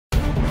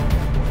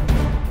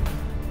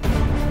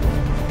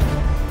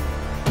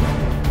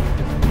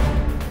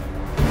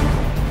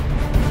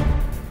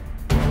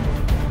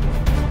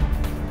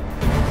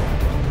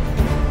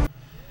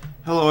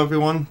Hello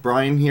everyone,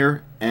 Brian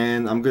here,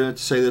 and I'm going to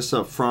say this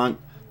up front.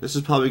 This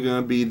is probably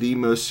going to be the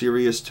most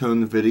serious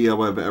toned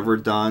video I've ever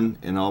done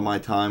in all my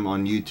time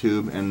on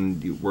YouTube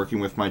and working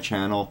with my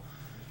channel.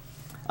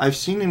 I've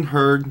seen and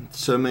heard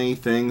so many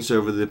things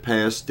over the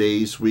past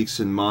days, weeks,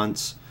 and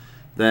months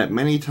that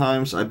many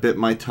times I bit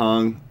my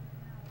tongue,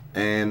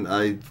 and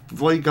I've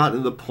really gotten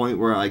to the point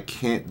where I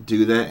can't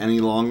do that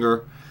any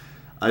longer.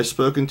 I've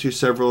spoken to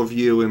several of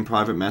you in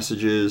private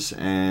messages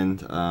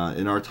and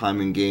in our time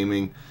in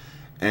gaming,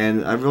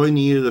 and I really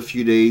needed a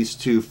few days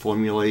to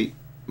formulate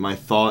my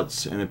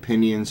thoughts and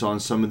opinions on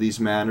some of these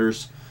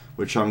matters,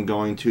 which I'm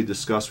going to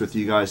discuss with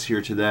you guys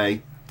here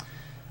today.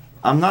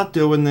 I'm not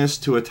doing this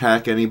to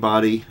attack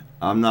anybody.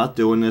 I'm not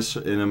doing this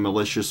in a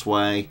malicious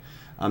way.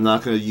 I'm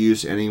not going to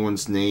use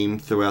anyone's name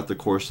throughout the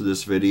course of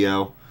this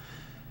video.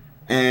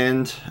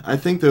 And I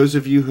think those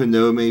of you who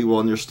know me will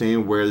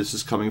understand where this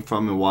is coming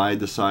from and why I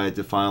decided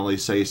to finally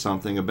say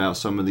something about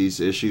some of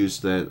these issues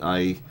that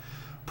I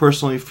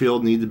personally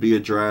feel need to be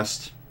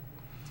addressed.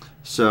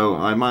 So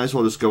I might as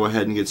well just go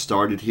ahead and get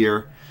started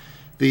here.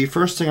 The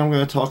first thing I'm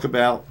going to talk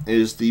about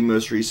is the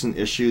most recent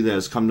issue that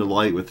has come to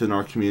light within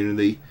our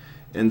community,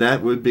 and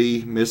that would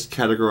be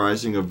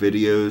miscategorizing of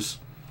videos.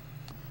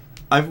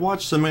 I've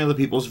watched so many other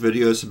people's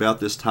videos about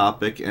this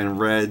topic and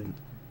read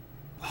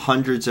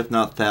hundreds if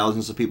not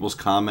thousands of people's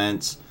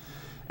comments,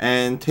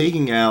 and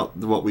taking out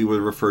what we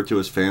would refer to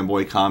as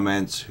fanboy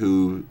comments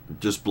who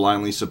just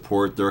blindly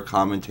support their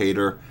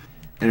commentator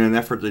in an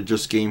effort to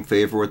just gain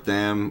favor with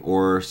them,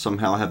 or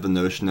somehow have the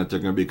notion that they're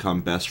going to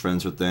become best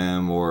friends with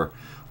them, or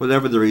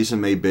whatever the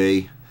reason may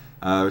be.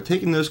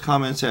 Taking those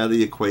comments out of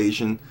the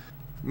equation,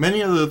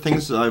 many of the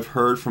things that I've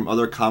heard from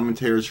other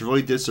commentators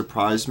really did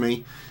surprise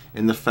me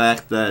in the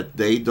fact that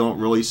they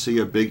don't really see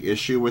a big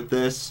issue with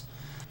this.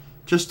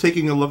 Just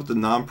taking a look at the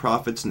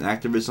nonprofits and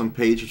activism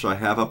page, which I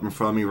have up in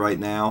front of me right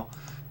now,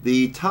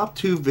 the top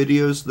two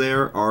videos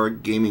there are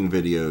gaming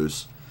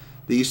videos.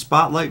 The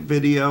Spotlight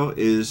video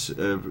is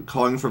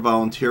calling for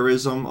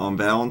volunteerism on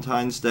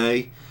Valentine's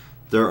Day.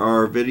 There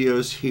are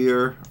videos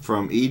here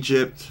from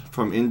Egypt,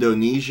 from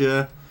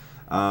Indonesia,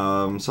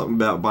 something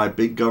about "by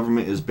big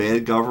government is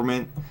bad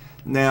government."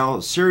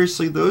 Now,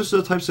 seriously, those are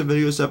the types of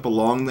videos that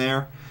belong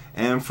there,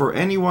 and for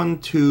anyone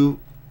to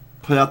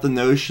put out the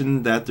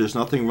notion that there's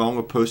nothing wrong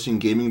with posting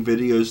gaming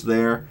videos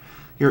there,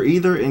 you're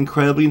either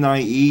incredibly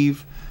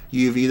naive,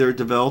 you've either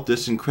developed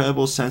this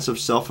incredible sense of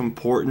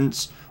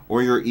self-importance,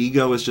 or your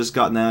ego has just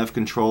gotten out of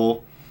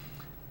control.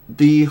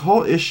 The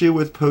whole issue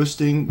with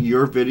posting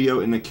your video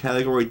in a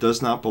category does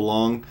not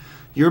belong.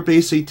 You're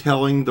basically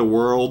telling the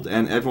world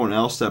and everyone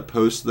else that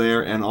posts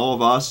there, and all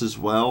of us as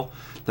well,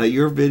 that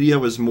your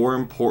video is more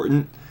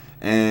important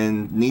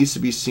and needs to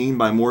be seen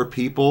by more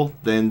people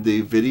than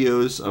the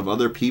videos of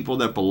other people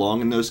that belong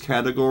in those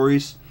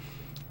categories.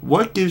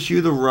 What gives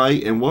you the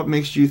right and what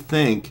makes you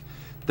think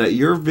that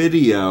your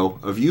video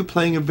of you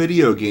playing a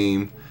video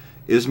game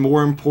is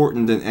more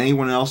important than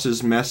anyone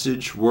else's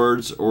message,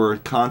 words, or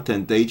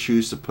content they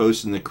choose to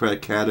post in the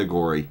correct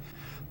category?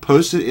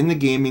 Post it in the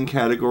gaming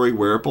category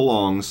where it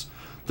belongs.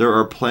 There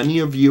are plenty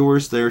of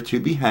viewers there to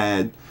be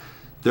had.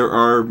 There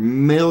are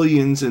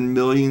millions and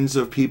millions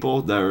of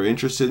people that are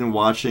interested in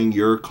watching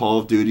your Call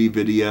of Duty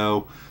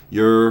video,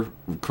 your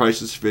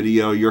Crisis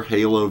video, your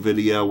Halo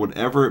video,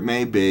 whatever it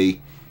may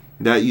be,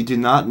 that you do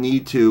not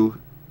need to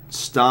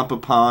stomp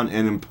upon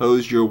and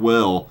impose your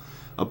will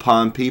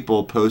upon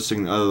people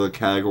posting in other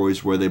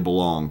categories where they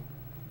belong.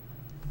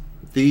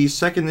 The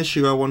second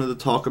issue I wanted to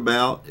talk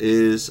about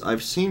is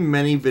I've seen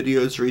many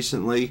videos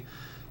recently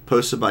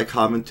posted by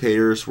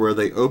commentators where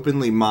they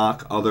openly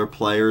mock other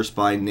players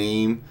by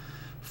name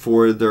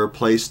for their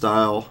play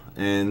style,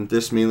 and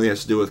this mainly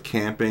has to do with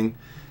camping.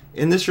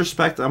 In this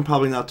respect, I'm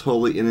probably not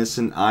totally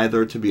innocent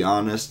either, to be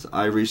honest.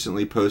 I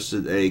recently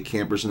posted a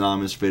Campers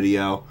Anonymous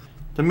video.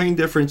 The main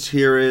difference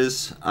here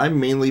is I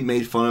mainly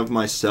made fun of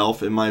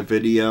myself in my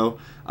video.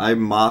 I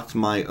mocked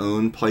my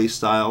own play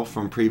style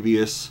from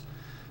previous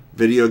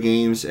video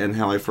games and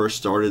how I first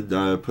started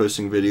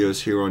posting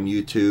videos here on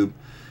YouTube.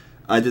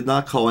 I did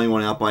not call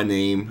anyone out by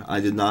name. I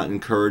did not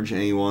encourage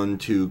anyone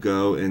to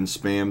go and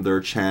spam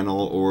their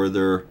channel or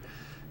their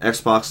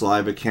Xbox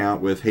Live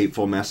account with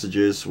hateful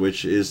messages,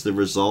 which is the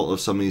result of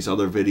some of these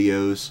other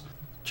videos.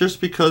 Just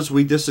because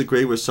we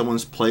disagree with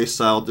someone's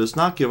playstyle does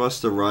not give us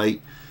the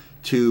right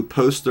to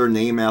post their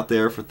name out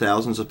there for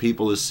thousands of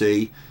people to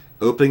see,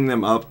 opening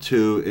them up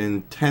to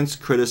intense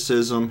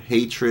criticism,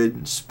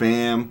 hatred,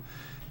 spam,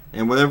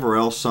 and whatever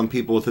else some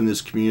people within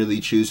this community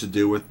choose to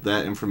do with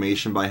that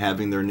information by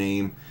having their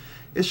name.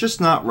 It's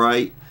just not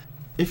right.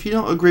 If you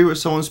don't agree with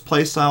someone's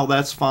playstyle,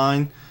 that's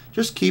fine.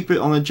 Just keep it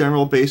on a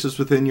general basis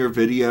within your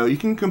video. You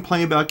can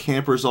complain about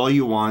campers all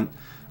you want.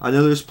 I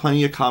know there's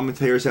plenty of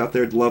commentators out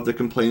there that love to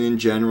complain in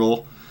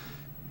general.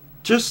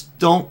 Just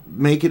don't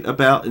make it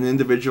about an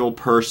individual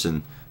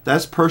person.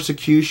 That's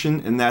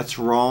persecution and that's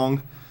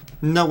wrong.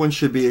 No one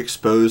should be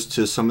exposed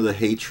to some of the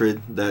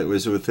hatred that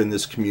was within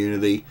this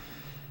community.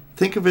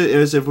 Think of it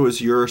as if it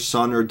was your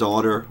son or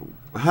daughter.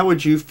 How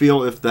would you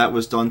feel if that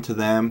was done to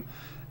them?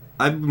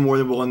 I'd be more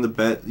than willing to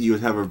bet you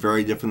would have a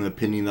very different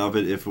opinion of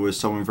it if it was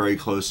someone very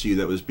close to you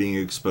that was being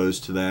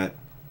exposed to that.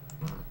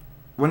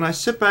 When I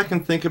sit back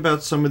and think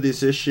about some of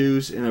these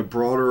issues in a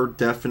broader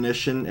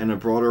definition and a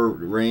broader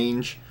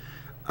range,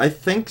 I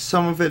think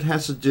some of it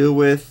has to do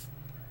with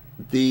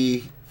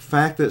the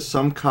fact that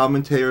some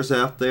commentators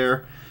out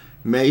there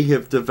may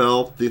have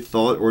developed the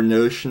thought or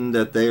notion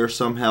that they are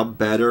somehow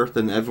better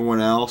than everyone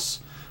else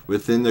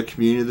within the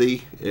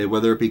community,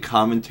 whether it be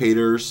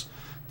commentators,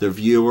 the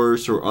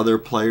viewers, or other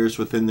players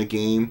within the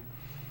game.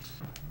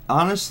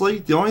 Honestly,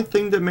 the only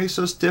thing that makes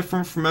us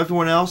different from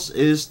everyone else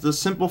is the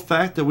simple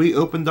fact that we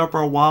opened up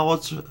our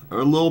wallets a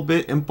little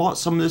bit and bought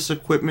some of this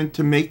equipment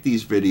to make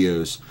these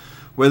videos.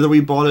 Whether we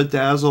bought a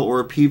Dazzle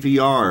or a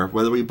PVR,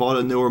 whether we bought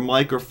a newer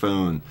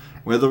microphone,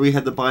 whether we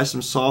had to buy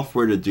some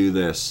software to do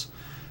this.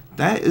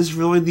 That is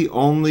really the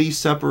only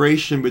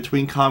separation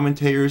between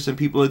commentators and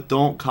people that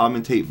don't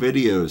commentate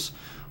videos.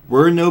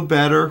 We're no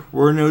better,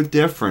 we're no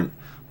different.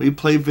 We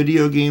play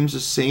video games the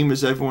same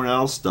as everyone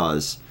else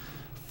does.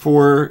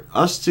 For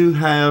us to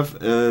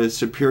have a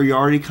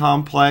superiority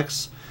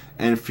complex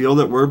and feel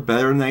that we're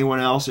better than anyone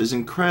else is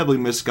incredibly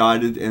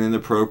misguided and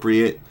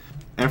inappropriate.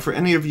 And for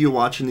any of you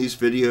watching these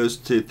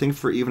videos to think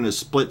for even a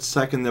split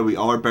second that we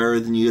are better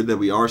than you, that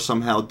we are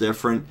somehow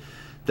different,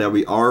 that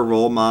we are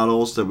role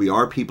models, that we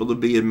are people to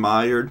be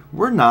admired,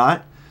 we're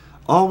not.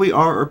 All we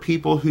are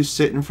people who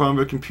sit in front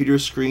of a computer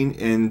screen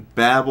and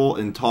babble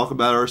and talk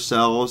about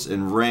ourselves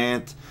and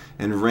rant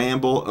and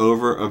ramble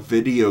over a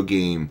video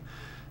game.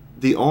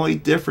 The only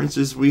difference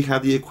is we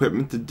have the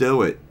equipment to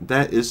do it.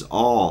 That is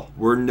all.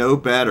 We're no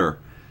better.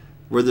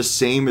 We're the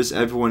same as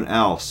everyone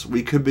else.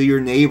 We could be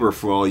your neighbor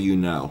for all you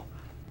know.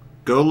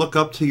 Go look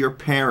up to your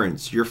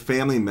parents, your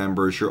family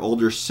members, your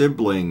older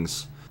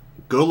siblings.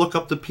 Go look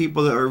up to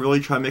people that are really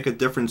trying to make a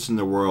difference in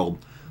the world.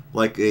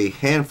 Like a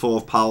handful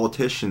of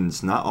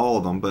politicians, not all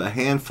of them, but a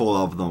handful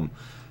of them.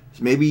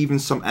 Maybe even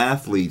some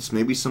athletes,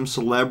 maybe some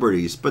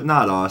celebrities, but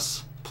not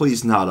us.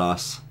 Please, not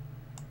us.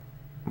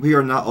 We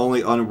are not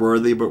only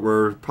unworthy, but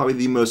we're probably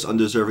the most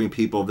undeserving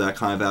people of that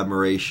kind of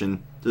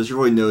admiration. There's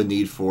really no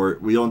need for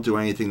it. We don't do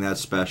anything that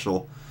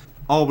special.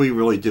 All we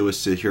really do is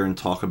sit here and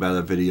talk about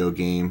a video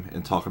game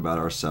and talk about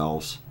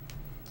ourselves.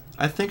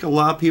 I think a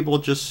lot of people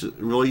just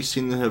really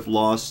seem to have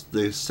lost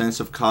the sense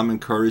of common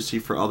courtesy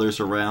for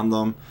others around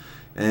them,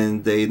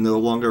 and they no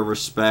longer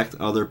respect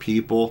other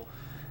people.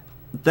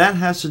 That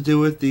has to do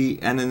with the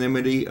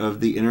anonymity of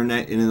the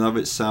internet in and of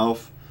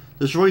itself.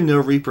 There's really no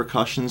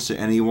repercussions to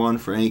anyone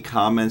for any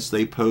comments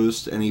they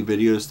post, any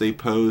videos they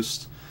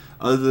post,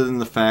 other than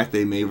the fact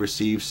they may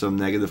receive some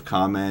negative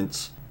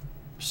comments.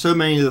 So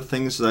many of the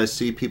things that I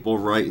see people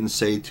write and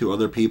say to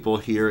other people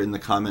here in the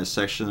comment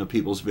section of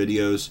people's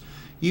videos,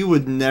 you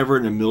would never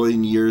in a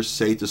million years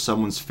say to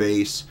someone's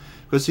face,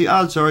 because the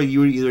odds are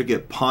you would either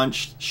get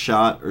punched,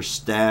 shot, or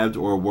stabbed,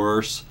 or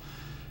worse.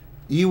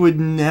 You would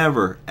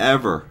never,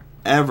 ever,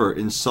 ever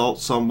insult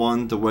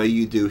someone the way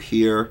you do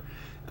here.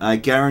 I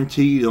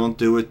guarantee you don't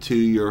do it to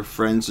your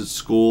friends at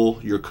school,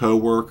 your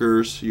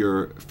co-workers,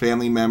 your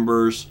family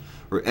members,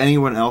 or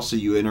anyone else that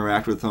you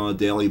interact with on a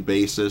daily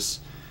basis.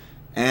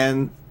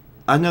 And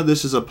I know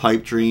this is a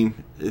pipe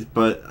dream,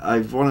 but I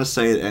want to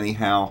say it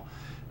anyhow.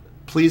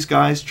 Please,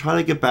 guys, try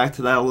to get back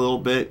to that a little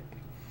bit.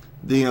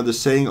 The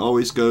saying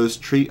always goes,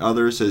 treat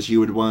others as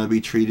you would want to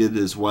be treated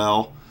as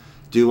well.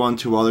 Do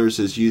unto others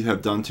as you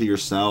have done to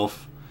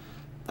yourself.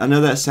 I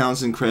know that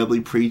sounds incredibly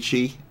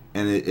preachy,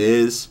 and it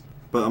is.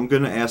 But I'm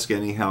going to ask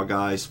anyhow,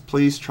 guys.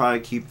 Please try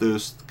to keep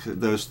those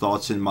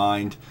thoughts in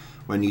mind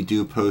when you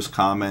do post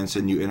comments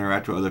and you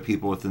interact with other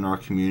people within our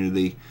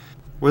community.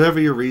 Whatever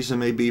your reason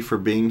may be for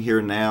being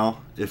here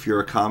now, if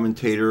you're a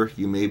commentator,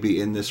 you may be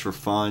in this for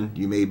fun,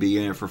 you may be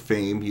in it for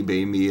fame, you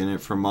may be in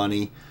it for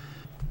money.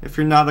 If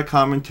you're not a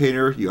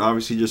commentator, you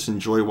obviously just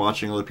enjoy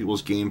watching other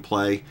people's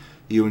gameplay,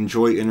 you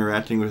enjoy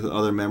interacting with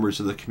other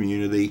members of the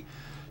community.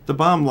 The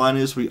bottom line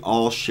is we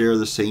all share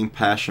the same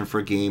passion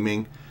for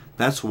gaming.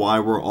 That's why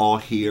we're all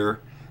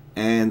here,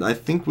 and I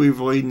think we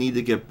really need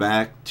to get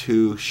back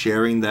to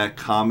sharing that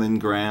common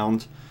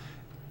ground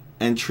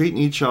and treating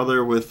each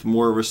other with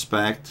more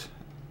respect.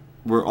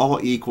 We're all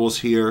equals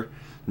here.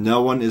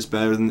 No one is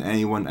better than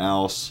anyone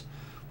else.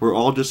 We're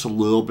all just a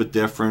little bit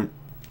different.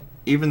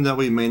 Even though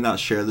we may not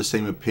share the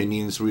same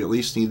opinions, we at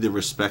least need to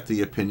respect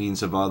the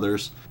opinions of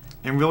others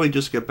and really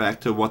just get back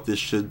to what this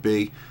should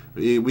be.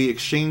 We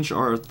exchange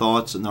our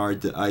thoughts and our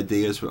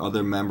ideas with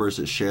other members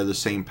that share the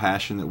same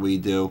passion that we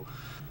do.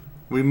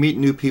 We meet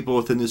new people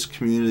within this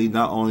community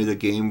not only to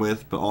game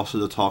with, but also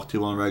to talk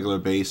to on a regular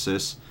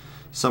basis.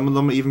 Some of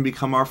them even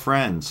become our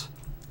friends,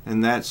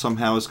 and that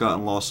somehow has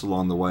gotten lost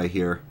along the way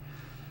here.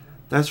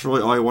 That's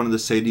really all I wanted to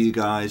say to you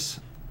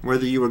guys.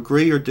 Whether you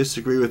agree or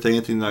disagree with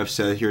anything that I've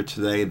said here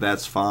today,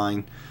 that's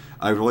fine.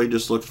 I really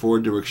just look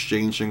forward to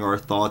exchanging our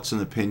thoughts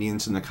and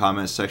opinions in the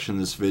comment section of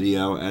this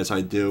video, as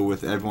I do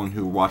with everyone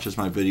who watches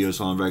my videos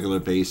on a regular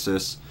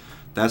basis.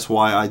 That's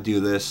why I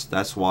do this,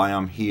 that's why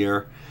I'm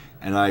here,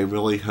 and I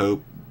really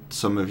hope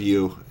some of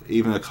you,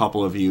 even a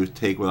couple of you,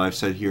 take what I've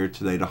said here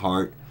today to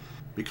heart.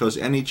 because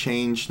any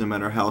change, no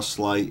matter how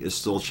slight, is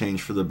still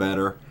change for the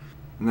better.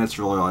 And that's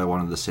really all I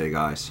wanted to say,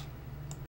 guys.